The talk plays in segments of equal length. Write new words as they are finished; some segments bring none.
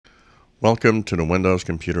Welcome to the Windows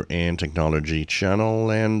Computer and Technology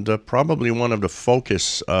channel, and probably one of the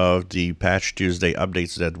focus of the Patch Tuesday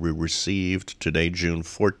updates that we received today, June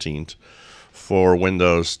 14th, for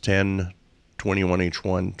Windows 10,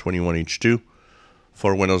 21H1, 21H2,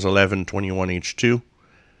 for Windows 11, 21H2,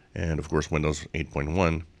 and of course Windows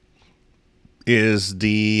 8.1, is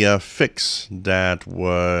the fix that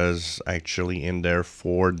was actually in there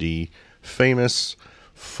for the famous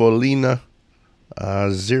Follina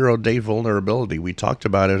zero-day vulnerability. We talked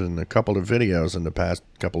about it in a couple of videos in the past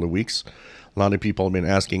couple of weeks. A lot of people have been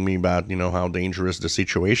asking me about, how dangerous the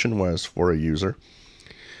situation was for a user.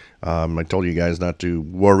 I told you guys not to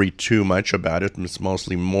worry too much about it. It's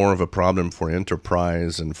mostly more of a problem for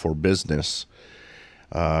enterprise and for business.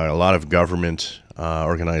 A lot of government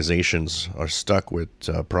organizations are stuck with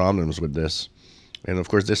problems with this. And of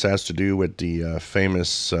course, this has to do with the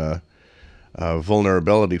famous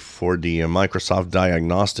vulnerability for the Microsoft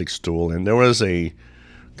Diagnostics tool, and there was a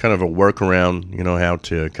kind of a workaround, how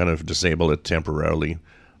to kind of disable it temporarily.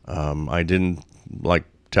 I didn't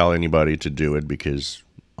tell anybody to do it because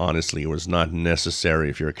honestly it was not necessary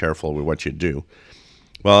if you're careful with what you do.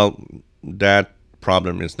 Well, that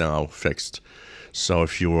problem is now fixed. So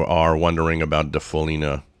if you are wondering about the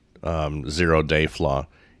Follina zero-day flaw,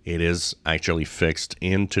 it is actually fixed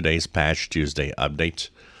in today's Patch Tuesday update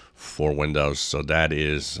for Windows. So that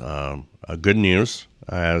is a good news,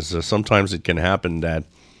 as sometimes it can happen that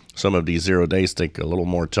some of these 0 days take a little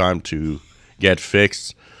more time to get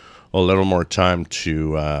fixed, a little more time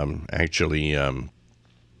to actually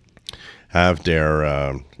have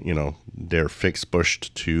their their fix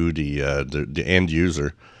pushed to the end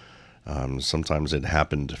user. Sometimes it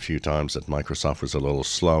happened a few times that Microsoft was a little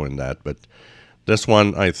slow in that, but this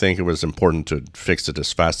one, I think it was important to fix it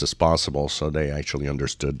as fast as possible, so they actually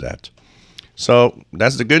understood that. So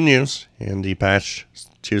that's the good news in the Patch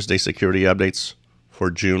Tuesday security updates for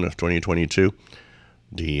June of 2022.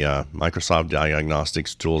 The Microsoft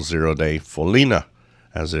Diagnostics tool 0-day Follina,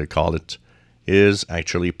 as they call it, is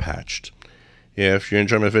actually patched. If you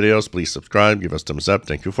enjoy my videos, please subscribe, give us a thumbs up.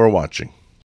 Thank you for watching.